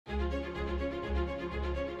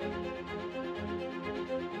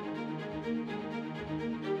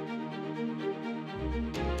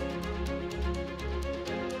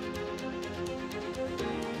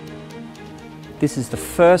This is the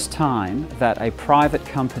first time that a private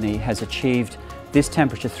company has achieved this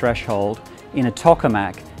temperature threshold in a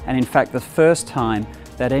tokamak, and in fact the first time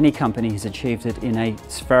that any company has achieved it in a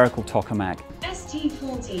spherical tokamak.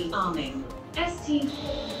 ST40 arming.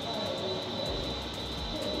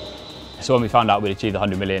 So when we found out we'd achieved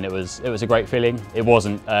 100 million, it was a great feeling. It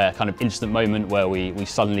wasn't a kind of instant moment where we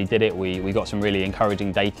suddenly did it. We got some really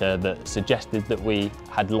encouraging data that suggested that we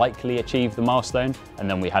had likely achieved the milestone, and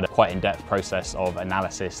then we had a quite in-depth process of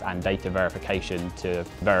analysis and data verification to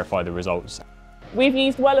verify the results. We've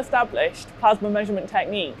used well-established plasma measurement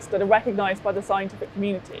techniques that are recognised by the scientific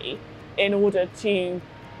community in order to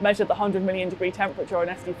measure the 100 million degree temperature on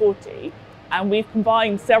ST40, and we've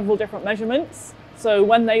combined several different measurements. So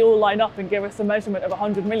when they all line up and give us a measurement of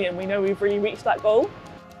 100 million, we know we've really reached that goal.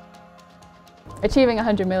 Achieving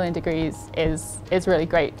 100 million degrees is really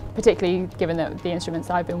great, particularly given that the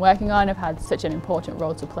instruments I've been working on have had such an important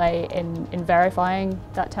role to play in verifying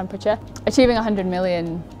that temperature. Achieving 100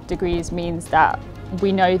 million degrees means that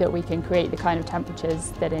we know that we can create the kind of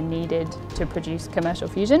temperatures that are needed to produce commercial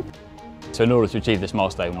fusion. So in order to achieve this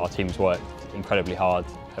milestone, our team's worked incredibly hard.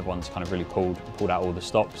 Everyone's kind of really pulled out all the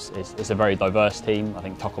stops. It's a very diverse team. I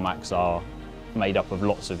think tokamaks are made up of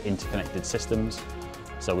lots of interconnected systems.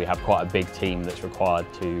 So we have quite a big team that's required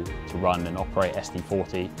to run and operate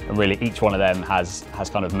ST40. And really each one of them has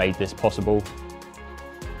kind of made this possible.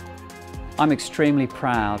 I'm extremely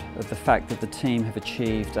proud of the fact that the team have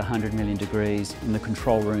achieved 100 million degrees in the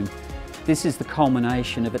control room. This is the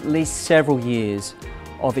culmination of at least several years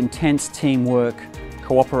of intense teamwork,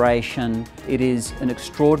 cooperation. It is an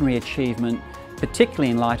extraordinary achievement,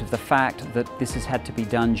 particularly in light of the fact that this has had to be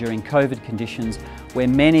done during COVID conditions, where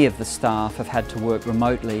many of the staff have had to work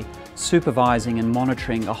remotely, supervising and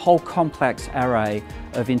monitoring a whole complex array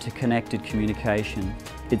of interconnected communication.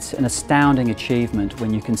 It's an astounding achievement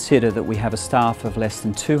when you consider that we have a staff of less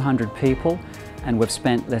than 200 people and we've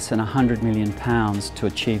spent less than £100 million to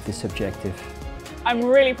achieve this objective. I'm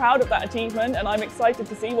really proud of that achievement, and I'm excited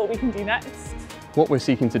to see what we can do next. What we're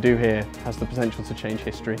seeking to do here has the potential to change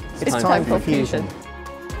history. It's time for fusion.